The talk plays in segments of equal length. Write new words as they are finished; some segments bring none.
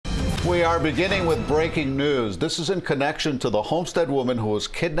We are beginning with breaking news. This is in connection to the Homestead woman who was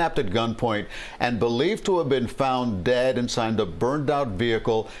kidnapped at gunpoint and believed to have been found dead inside a burned-out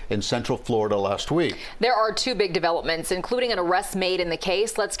vehicle in Central Florida last week. There are two big developments, including an arrest made in the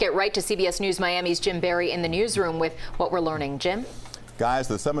case. Let's get right to CBS News Miami's Jim Berry in the newsroom with what we're learning. Jim? Guys,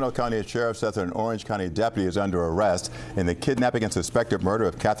 the Seminole County Sheriff says that an Orange County deputy is under arrest in the kidnapping and suspected murder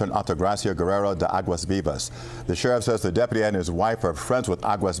of Catherine Altagracia Guerrero de Aguas Vivas. The sheriff says the deputy and his wife are friends with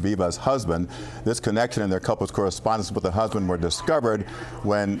Aguas Vivas' husband. This connection and their couple's correspondence with the husband were discovered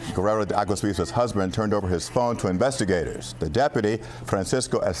when Guerrero de Aguas Vivas' husband turned over his phone to investigators. The deputy,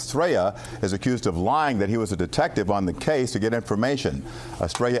 Francisco Estrella, is accused of lying that he was a detective on the case to get information.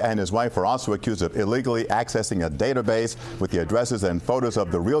 Estrella and his wife are also accused of illegally accessing a database with the addresses and photos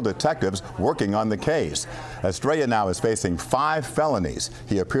of the real detectives working on the case. Estrella now is facing 5 felonies.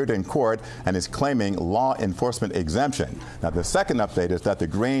 He appeared in court and is claiming law enforcement exemption. Now, the second update is that the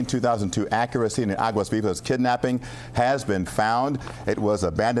green 2002 Acura seen in Aguas Vivas kidnapping has been found. It was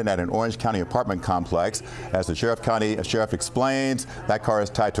abandoned at an Orange County apartment complex. As the sheriff explains, that car is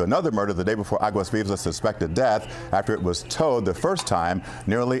tied to another murder the day before Aguas Vivas' suspected death after it was towed the first time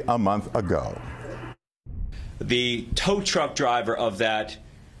nearly a month ago. The tow truck driver of that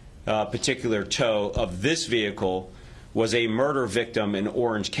particular tow of this vehicle was a murder victim in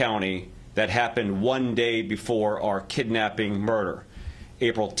Orange County that happened one day before our kidnapping murder.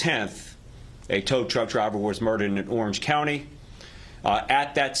 April 10th, a tow truck driver was murdered in Orange County.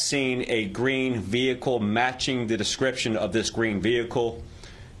 At that scene, a green vehicle matching the description of this green vehicle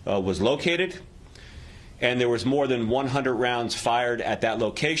was located, and there was more than 100 rounds fired at that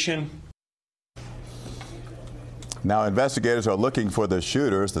location. Now, investigators are looking for the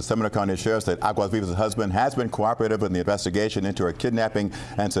shooters. The Seminole County Sheriff said Aguas Vivas' husband has been cooperative in the investigation into her kidnapping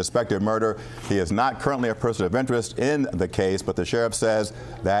and suspected murder. He is not currently a person of interest in the case, but the sheriff says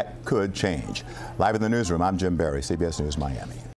that could change. Live in the newsroom, I'm Jim Berry, CBS News Miami.